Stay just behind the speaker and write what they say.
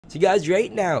So guys,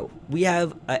 right now we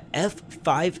have a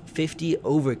F550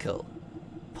 Overkill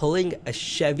pulling a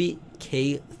CHEVY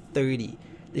K30.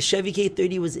 The CHEVY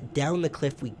K30 was down the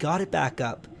cliff. We got it back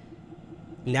up.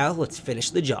 Now let's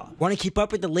finish the job. Want to keep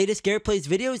up with the latest Garrett Plays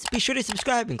videos? Be sure to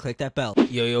subscribe and click that bell.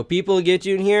 Yo people, get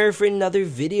you in here for another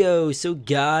video. So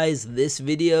guys, this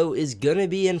video is gonna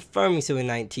be in Farming Simulator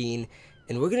 19,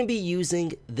 and we're gonna be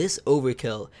using this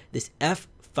Overkill, this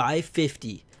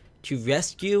F550, to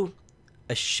rescue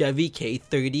a CHEVY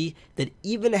K30 that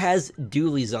even has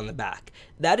dualies on the back.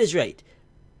 That is right.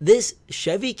 This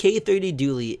CHEVY K30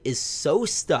 dually is so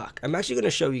stuck. I'm actually going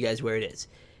to show you guys where it is.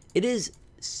 It is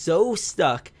so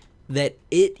stuck that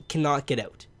it cannot get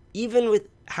out. Even with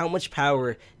how much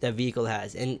power that vehicle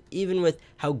has, and even with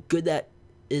how good that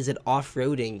is at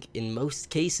off-roading in most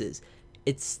cases,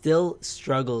 it still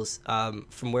struggles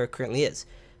from where it currently is.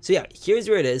 So yeah, here's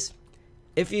where it is.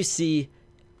 If you see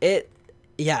it,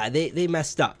 yeah, they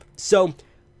messed up. So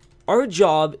our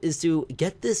job is to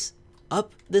get this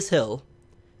up this hill.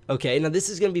 Okay, now this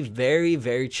is going to be very,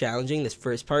 very challenging, this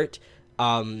first part.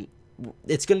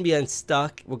 It's going to be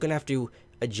unstuck. We're going to have to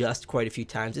adjust quite a few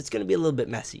times. It's going to be a little bit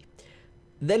messy.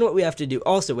 Then what we have to do,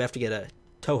 also we have to get a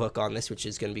tow hook on this, which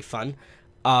is going to be fun.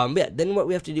 Yeah, then what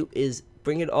we have to do is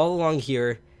bring it all along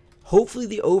here. Hopefully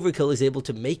the Overkill is able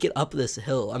to make it up this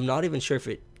hill. I'm not even sure if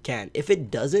it can. If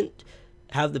it doesn't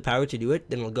have the power to do it,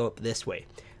 then we'll go up this way.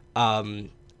 But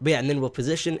yeah, and then we'll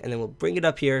position, and then we'll bring it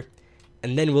up here,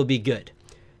 and then we'll be good.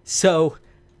 So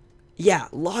yeah,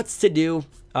 lots to do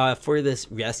for this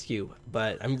rescue,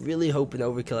 but I'm really hoping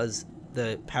Overkill has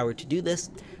the power to do this.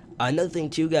 Another thing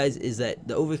too, guys, is that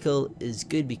the Overkill is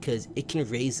good because it can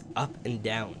raise up and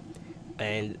down,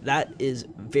 and that is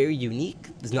very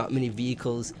unique. There's not many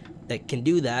vehicles that can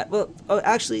do that. Well,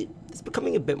 actually, it's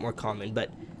becoming a bit more common,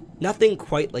 but nothing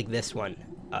quite like this one.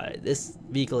 This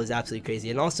vehicle is absolutely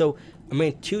crazy. And also, I'm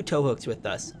bringing two tow hooks with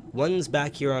us. One's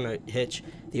back here on a hitch.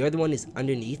 The other one is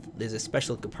underneath. There's a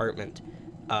special compartment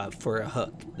for a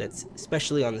hook that's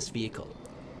especially on this vehicle.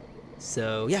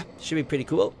 So yeah, should be pretty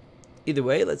cool. Either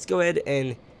way, let's go ahead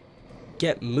and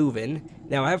get moving.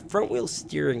 Now, I have front wheel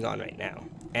steering on right now,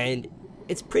 and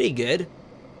it's pretty good.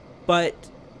 But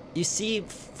you see,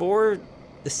 for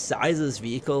the size of this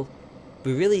vehicle,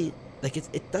 we really, like,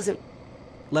 it doesn't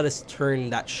let us turn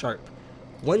that sharp.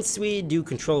 Once we do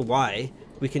Control Y,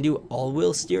 we can do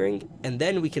all-wheel steering, and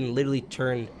then we can literally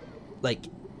turn, like,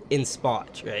 in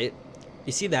spot, right?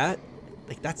 You see that?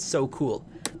 Like, that's so cool.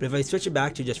 But if I switch it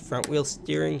back to just front-wheel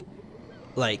steering,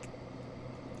 like,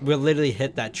 we'll literally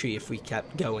hit that tree if we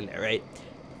kept going there, right?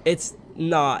 It's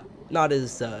not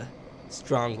as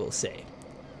strong, we'll say.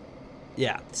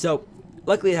 Yeah, so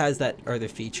luckily it has that other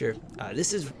feature.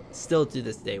 This is still to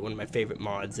this day one of my favorite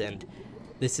mods, and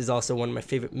this is also one of my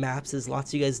favorite maps, as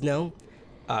lots of you guys know.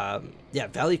 Yeah,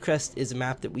 Vally Crest is a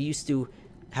map that we used to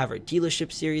have our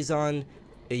dealership series on.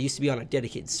 It used to be on a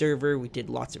dedicated server. We did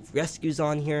lots of rescues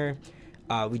on here.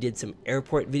 We did some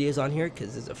airport videos on here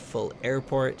because it's a full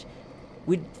airport.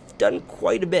 We've done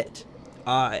quite a bit.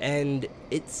 And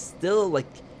it's still, like,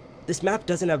 this map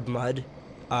doesn't have mud,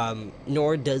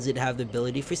 nor does it have the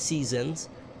ability for seasons.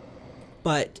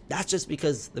 But that's just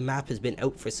because the map has been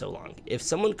out for so long. If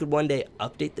someone could one day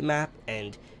update the map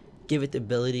and give it the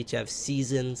ability to have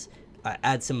seasons,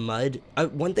 add some mud.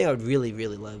 One thing I would really,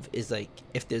 really love is, like,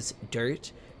 if there's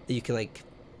dirt that you can, like,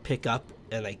 pick up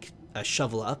and, like,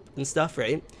 shovel up and stuff,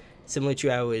 right? Similar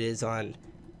to how it is on,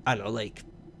 I don't know, like,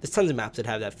 there's tons of maps that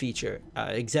have that feature.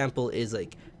 Example is,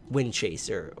 like, Wind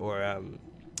Chaser, or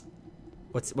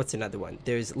what's another one?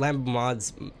 There's Lambo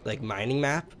Mods, like, mining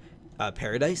map,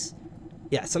 Paradise.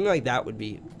 Yeah, something like that would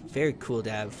be very cool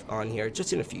to have on here,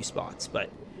 just in a few spots. But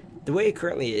the way it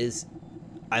currently is,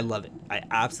 I love it. I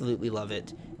absolutely love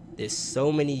it. There's so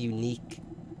many unique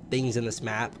things in this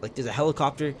map. Like, there's a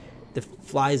helicopter that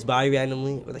flies by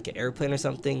randomly, or like an airplane or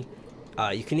something.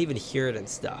 You can even hear it and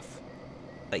stuff.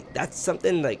 Like, that's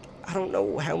something, like, I don't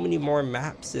know how many more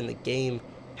maps in the game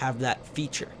have that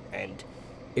feature. And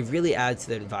it really adds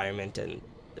to the environment and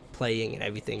the playing and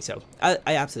everything. So I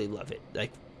absolutely love it.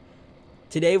 Like,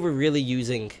 today we're really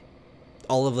using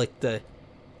all of, like, the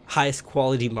highest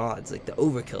quality mods, like the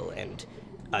Overkill, and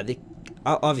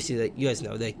obviously, like, you guys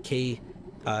know, the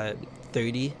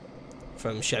K30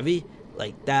 from Chevy.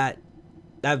 Like, that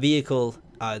vehicle,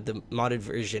 the modded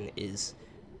version is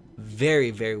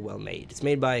very, very well made. It's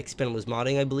made by Expendables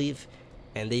Modding, I believe,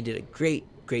 and they did a great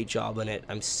job on it.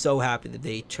 I'm so happy that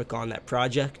they took on that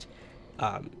project.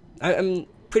 I'm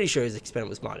pretty sure it's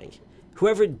Expendables Modding.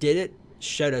 Whoever did it,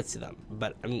 shout out to them,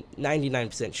 but I'm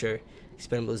 99% sure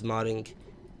Expendables Modding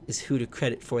is who to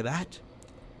credit for that.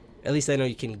 At least I know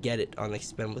you can get it on the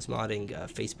Expendables Modding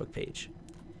Facebook page.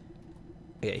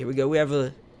 Okay, here we go. We have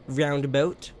a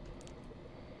roundabout.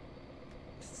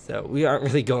 So we aren't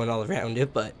really going all around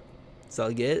it, but it's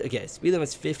all good. Okay, speed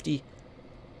limit's 50.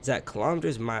 Is that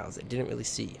kilometers, miles? I didn't really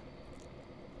see.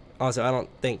 Also, I don't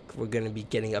think we're going to be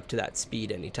getting up to that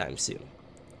speed anytime soon.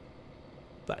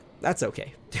 But that's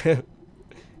okay.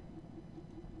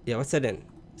 Yeah, what's that in?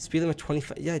 Speed limit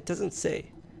 25. Yeah, it doesn't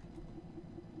say.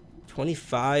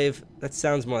 25. That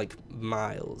sounds more like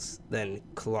miles than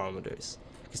kilometers.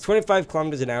 Because 25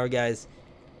 kilometers an hour, guys,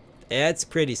 that's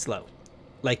pretty slow.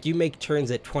 Like, you make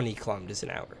turns at 20 kilometers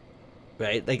an hour,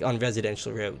 right? Like, on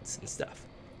residential roads and stuff.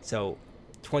 So,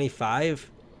 25,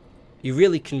 you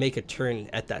really can make a turn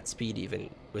at that speed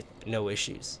even with no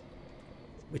issues.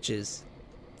 Which is,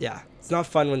 yeah, it's not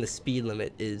fun when the speed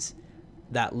limit is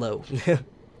that low.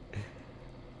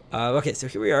 Okay, so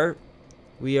here we are.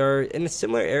 We are in a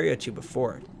similar area to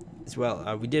before as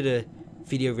well. We did a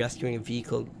video rescuing a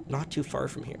vehicle not too far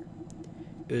from here.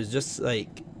 It was just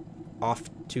like off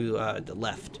to the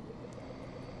left.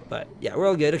 But yeah, we're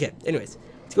all good. Okay, anyways,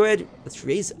 let's go ahead. Let's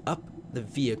raise up the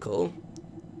vehicle.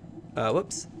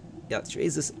 Whoops. Yeah, let's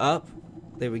raise this up.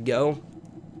 There we go.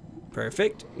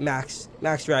 Perfect. Max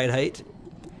ride height.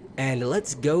 And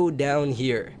let's go down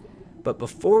here. But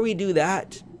before we do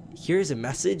that, here's a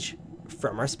message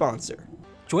from our sponsor.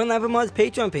 Join Lambo Mods'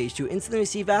 Patreon page to instantly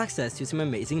receive access to some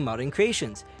amazing modding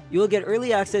creations. You will get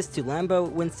early access to Lambo,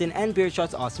 Winston, and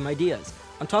Beardshot's awesome ideas.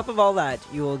 On top of all that,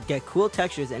 you will get cool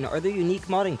textures and other unique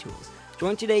modding tools.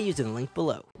 Join today using the link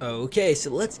below. Okay, so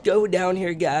let's go down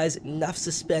here, guys. Enough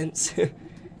suspense.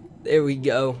 There we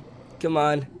go. Come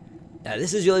on. Now,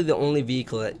 this is really the only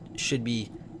vehicle that should be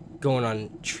going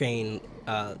on train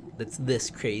that's this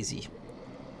crazy.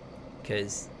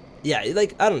 Because, yeah,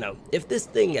 like, I don't know. If this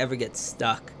thing ever gets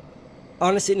stuck,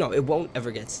 honestly, no, it won't ever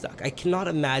get stuck. I cannot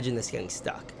imagine this getting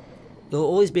stuck. You'll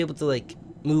always be able to, like,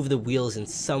 move the wheels in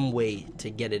some way to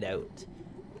get it out.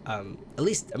 At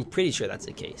least, I'm pretty sure that's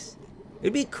the case.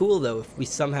 It'd be cool, though, if we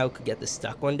somehow could get this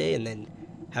stuck one day and then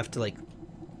have to, like,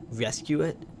 rescue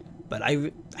it. But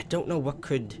I don't know what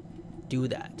could do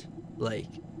that. Like,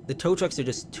 the tow trucks are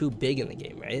just too big in the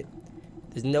game, right?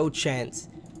 There's no chance.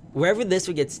 Wherever this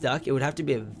would get stuck, it would have to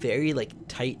be a very, like,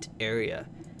 tight area.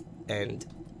 And,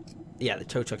 yeah, the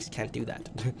tow trucks can't do that.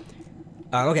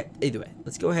 Okay, either way.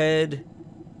 Let's go ahead.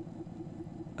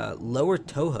 Lower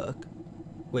tow hook.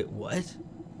 Wait, what?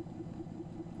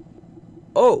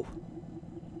 Oh!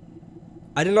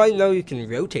 I did not know you can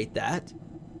rotate that.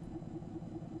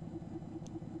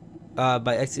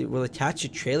 By exit, will attach to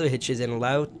trailer hitches and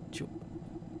allow to...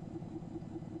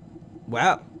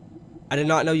 Wow. I did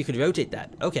not know you could rotate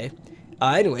that. Okay.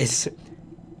 Anyways.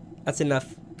 That's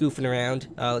enough goofing around.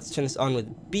 Let's turn this on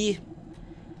with B.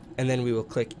 And then we will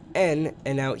click N.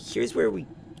 And now here's where we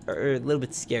are a little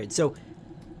bit scared. So,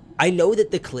 I know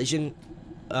that the collision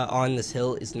on this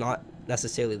hill is not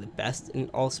necessarily the best in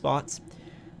all spots.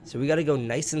 So we gotta go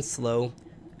nice and slow.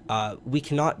 We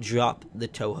cannot drop the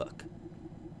tow hook.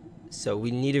 So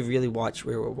we need to really watch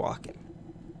where we're walking.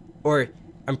 Or,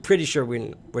 I'm pretty sure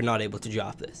we're not able to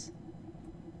drop this.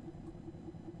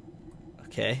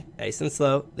 Okay, nice and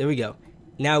slow. There we go.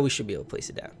 Now we should be able to place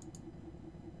it down.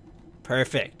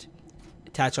 Perfect.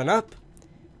 Attach on up.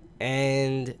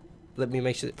 And let me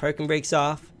make sure the parking brake's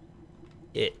off.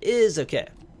 It is okay.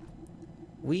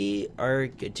 We are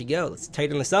good to go. Let's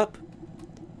tighten this up.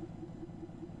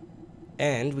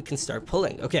 And we can start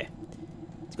pulling. Okay.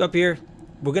 Let's go up here.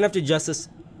 We're going to have to adjust this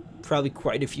probably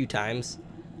quite a few times.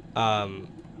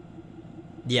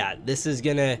 Yeah, this is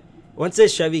going to... Once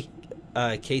this Chevy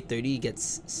K30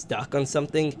 gets stuck on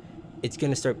something, it's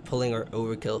going to start pulling our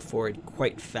Overkill forward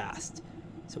quite fast.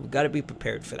 So we've got to be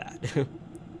prepared for that.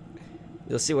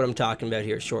 You'll see what I'm talking about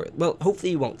here shortly. Well,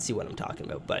 hopefully you won't see what I'm talking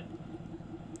about, but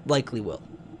likely will.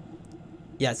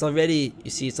 Yeah, it's already...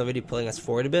 You see, it's already pulling us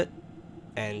forward a bit.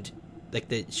 And, like,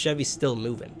 the Chevy's still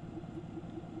moving.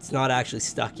 It's not actually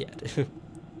stuck yet.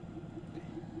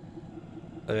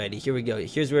 Alrighty, here we go.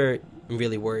 Here's where I'm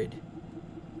really worried.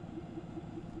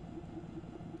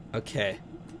 Okay.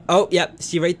 Oh, yeah.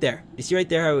 See right there. You see right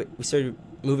there how we started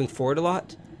moving forward a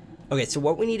lot? Okay, so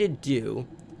what we need to do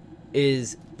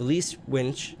is release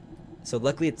winch. So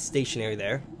luckily it's stationary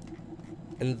there.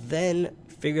 And then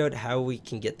figure out how we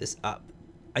can get this up.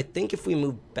 I think if we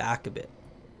move back a bit,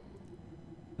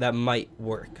 that might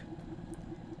work.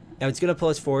 Now it's going to pull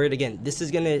us forward. Again, this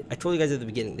is going to... I told you guys at the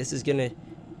beginning, this is going to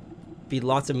be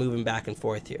lots of moving back and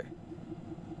forth here.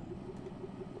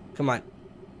 Come on.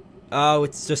 Oh,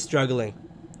 it's just struggling.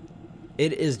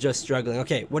 It is just struggling.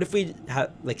 Okay, what if we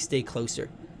like stay closer?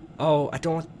 Oh, I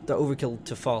don't the overkill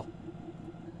to fall.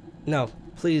 No,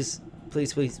 please,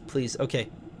 please, please, please. Okay.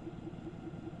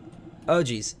 Oh,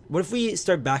 geez. What if we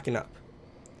start backing up?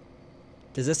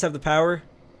 Does this have the power?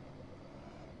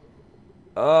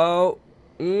 Oh,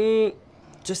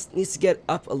 just needs to get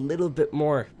up a little bit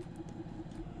more.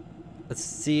 Let's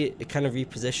see, it kind of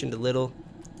repositioned a little.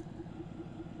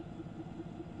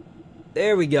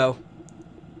 There we go.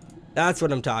 That's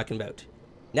what I'm talking about.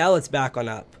 Now let's back on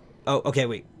up. Oh, okay,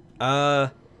 wait.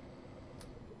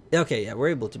 Okay, yeah, we're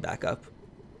able to back up.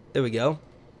 There we go.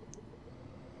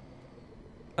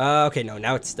 Okay, no,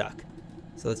 now it's stuck.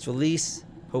 So let's release.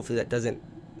 Hopefully that doesn't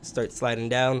start sliding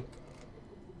down.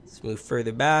 Let's move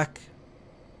further back.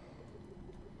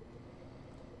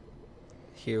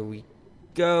 Here we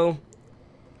go.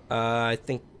 I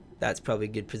think that's probably a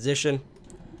good position.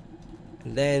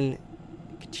 And then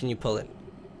continue pulling.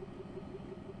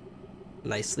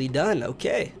 Nicely done.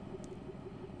 Okay.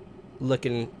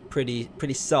 Looking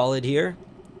pretty solid here.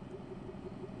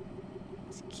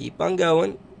 Let's keep on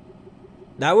going.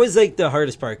 That was like the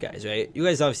hardest part, guys, right? You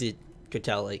guys obviously could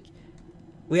tell, like,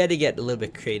 we had to get a little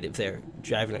bit creative there,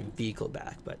 driving a vehicle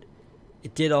back, but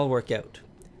it did all work out.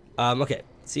 Okay,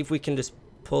 let's see if we can just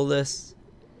pull this.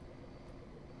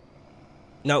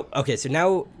 No, okay, so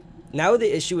now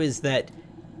the issue is that,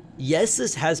 yes,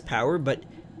 this has power, but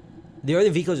the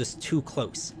other vehicle is just too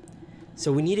close.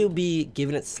 So we need to be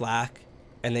giving it slack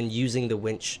and then using the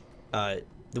winch the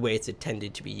way it's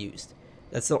intended to be used.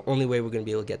 That's the only way we're going to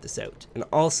be able to get this out. And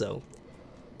also,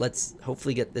 let's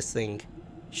hopefully get this thing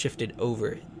shifted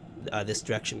over this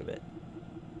direction a bit.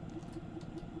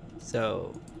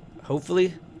 So,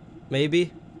 hopefully,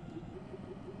 maybe.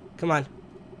 Come on.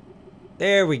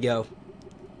 There we go.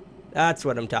 That's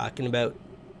what I'm talking about.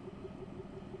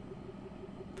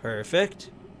 Perfect.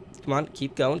 Come on,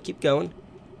 keep going, keep going.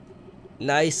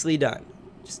 Nicely done.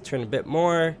 Just turn a bit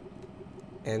more.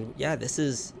 And yeah, this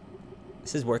is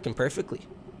working perfectly.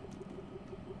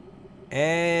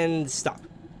 And stop.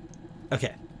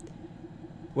 Okay.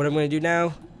 What I'm going to do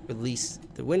now, release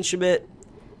the winch a bit.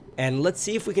 And let's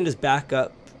see if we can just back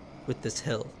up with this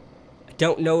hill. I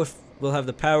don't know if we'll have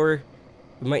the power.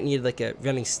 We might need like a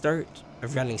running start. A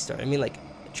running start. I mean like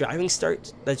a driving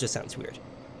start? That just sounds weird.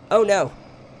 Oh no.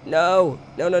 No.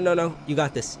 No, no, no, no. You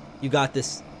got this. You got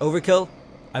this. Overkill,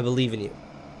 I believe in you.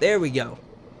 There we go.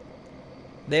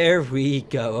 There we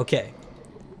go. Okay.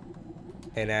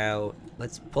 And now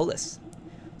let's pull this.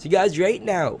 So guys, right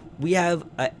now we have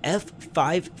a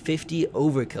F550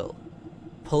 Overkill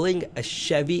pulling a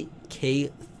CHEVY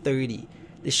K30.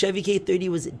 The CHEVY K30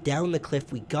 was down the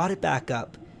cliff. We got it back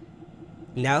up.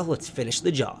 Now let's finish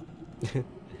the job.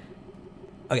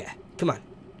 Okay, come on.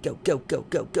 Go, go, go,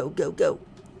 go, go, go, go.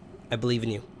 I believe in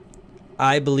you.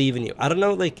 I believe in you. I don't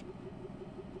know, like,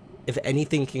 if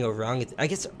anything can go wrong. I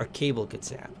guess our cable could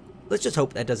snap. Let's just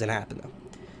hope that doesn't happen, though.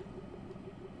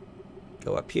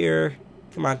 Go up here.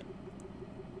 Come on.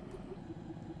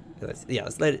 Let's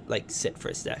let it, like, sit for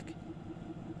a sec.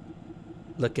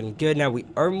 Looking good. Now, we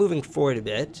are moving forward a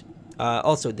bit.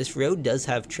 Also, this road does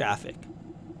have traffic.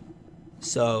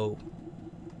 So,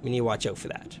 we need to watch out for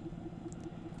that.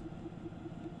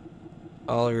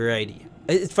 Alrighty.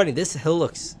 It's funny, this hill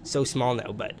looks so small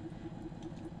now, but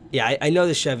yeah, I know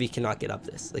the Chevy cannot get up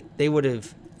this. Like, we would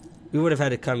have had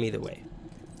to come either way.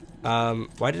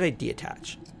 Why did I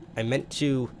detach? I meant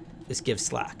to just give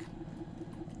slack.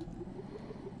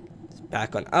 Just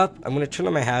back on up. I'm going to turn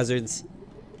on my hazards.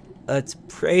 Let's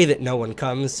pray that no one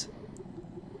comes.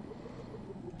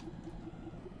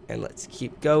 And let's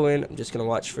keep going. I'm just going to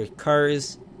watch for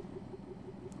cars.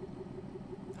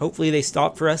 Hopefully they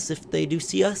stop for us if they do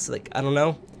see us. Like, I don't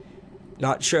know.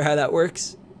 Not sure how that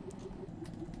works.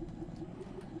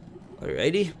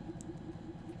 Alrighty.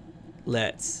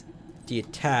 Let's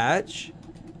detach.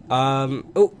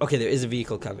 Oh, okay, there is a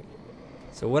vehicle coming.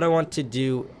 So what I want to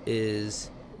do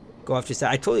is go off to the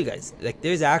side. I told you guys, like,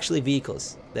 there's actually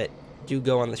vehicles that do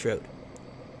go on this road.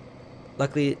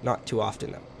 Luckily, not too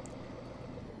often, though.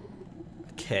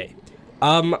 Okay.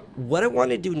 What I want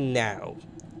to do now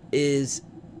is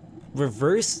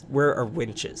reverse where our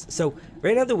winch is. So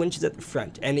right now the winch is at the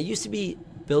front, and it used to be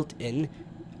built in,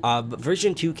 but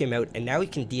version 2 came out, and now we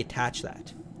can detach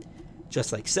that,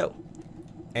 just like so.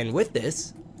 And with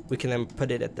this, we can then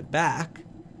put it at the back,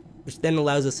 which then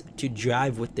allows us to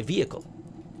drive with the vehicle.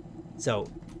 So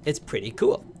it's pretty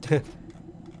cool.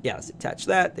 Yeah, let's attach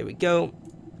that. There we go.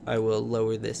 I will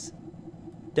lower this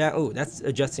down. Oh, that's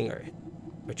adjusting our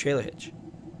trailer hitch.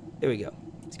 There we go.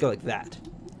 Let's go like that,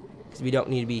 because we don't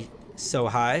need to be so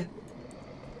high.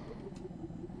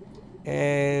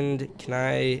 And can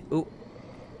I... Oh,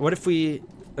 what if we...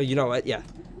 Oh, you know what? Yeah.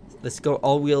 let's go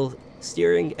all-wheel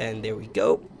steering, and there we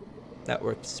go. That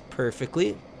works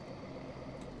perfectly.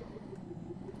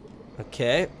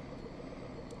 Okay.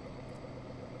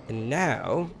 And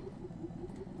now,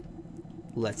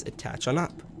 let's attach on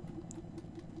up.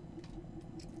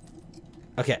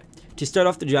 Okay, to start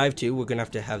off the drive too, we're gonna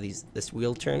have to have this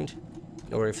wheel turned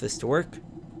in order for this to work.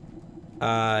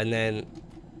 And then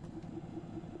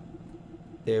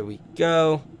there we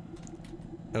go.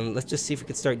 And let's just see if we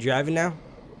can start driving now.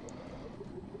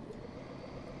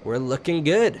 We're looking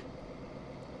good.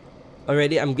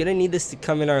 Alrighty, I'm gonna need this to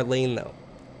come in our lane though.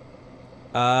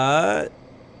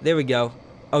 There we go.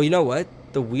 Oh, you know what?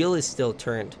 The wheel is still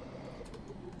turned.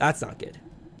 That's not good.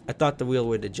 I thought the wheel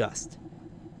would adjust.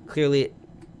 Clearly,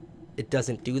 it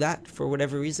doesn't do that for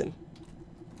whatever reason.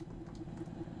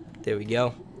 There we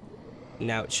go.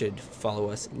 Now it should follow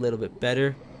us a little bit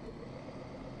better.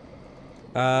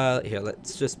 Here,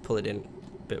 let's just pull it in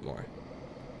a bit more.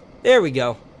 There we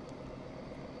go.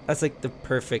 That's like the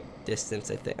perfect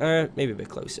distance, I think. Or maybe a bit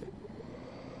closer.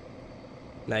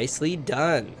 Nicely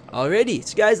done. Alrighty,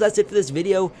 so guys, that's it for this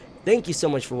video. Thank you so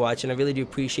much for watching. I really do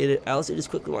appreciate it. I also just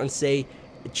quickly want to say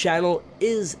the channel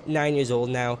is 9 years old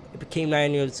now. It became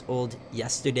 9 years old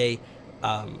yesterday,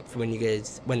 for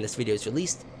when this video is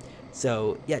released.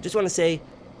 So yeah, just want to say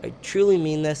I truly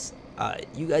mean this.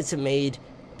 You guys have made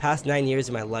the past 9 years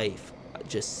of my life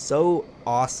just so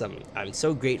awesome. I'm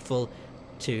so grateful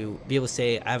to be able to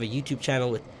say I have a YouTube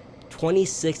channel with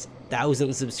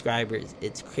 26,000 subscribers.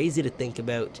 It's crazy to think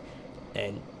about,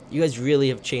 and you guys really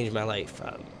have changed my life.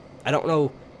 I don't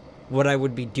know what I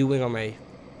would be doing on my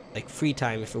free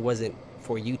time if it wasn't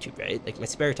for YouTube, right? Like my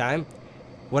spare time,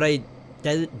 what I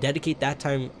dedicate that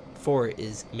time for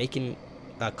is making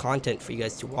content for you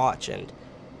guys to watch, and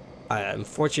I'm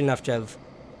fortunate enough to have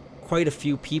quite a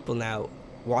few people now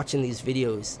watching these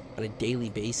videos on a daily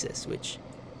basis, which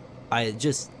I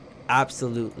just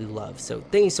absolutely love. So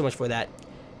thank you so much for that.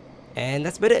 And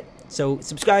that's about it. So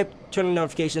subscribe, turn on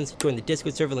notifications, join the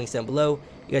Discord server, links down below.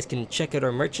 You guys can check out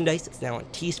our merchandise. It's now on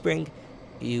Teespring.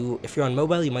 If you're on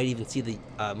mobile, you might even see the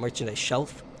merchandise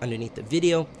shelf underneath the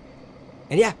video.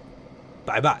 And yeah,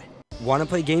 bye-bye. Want to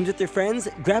play games with your friends?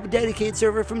 Grab a dedicated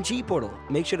server from GPortal.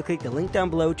 Make sure to click the link down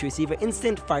below to receive an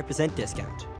instant 5% discount.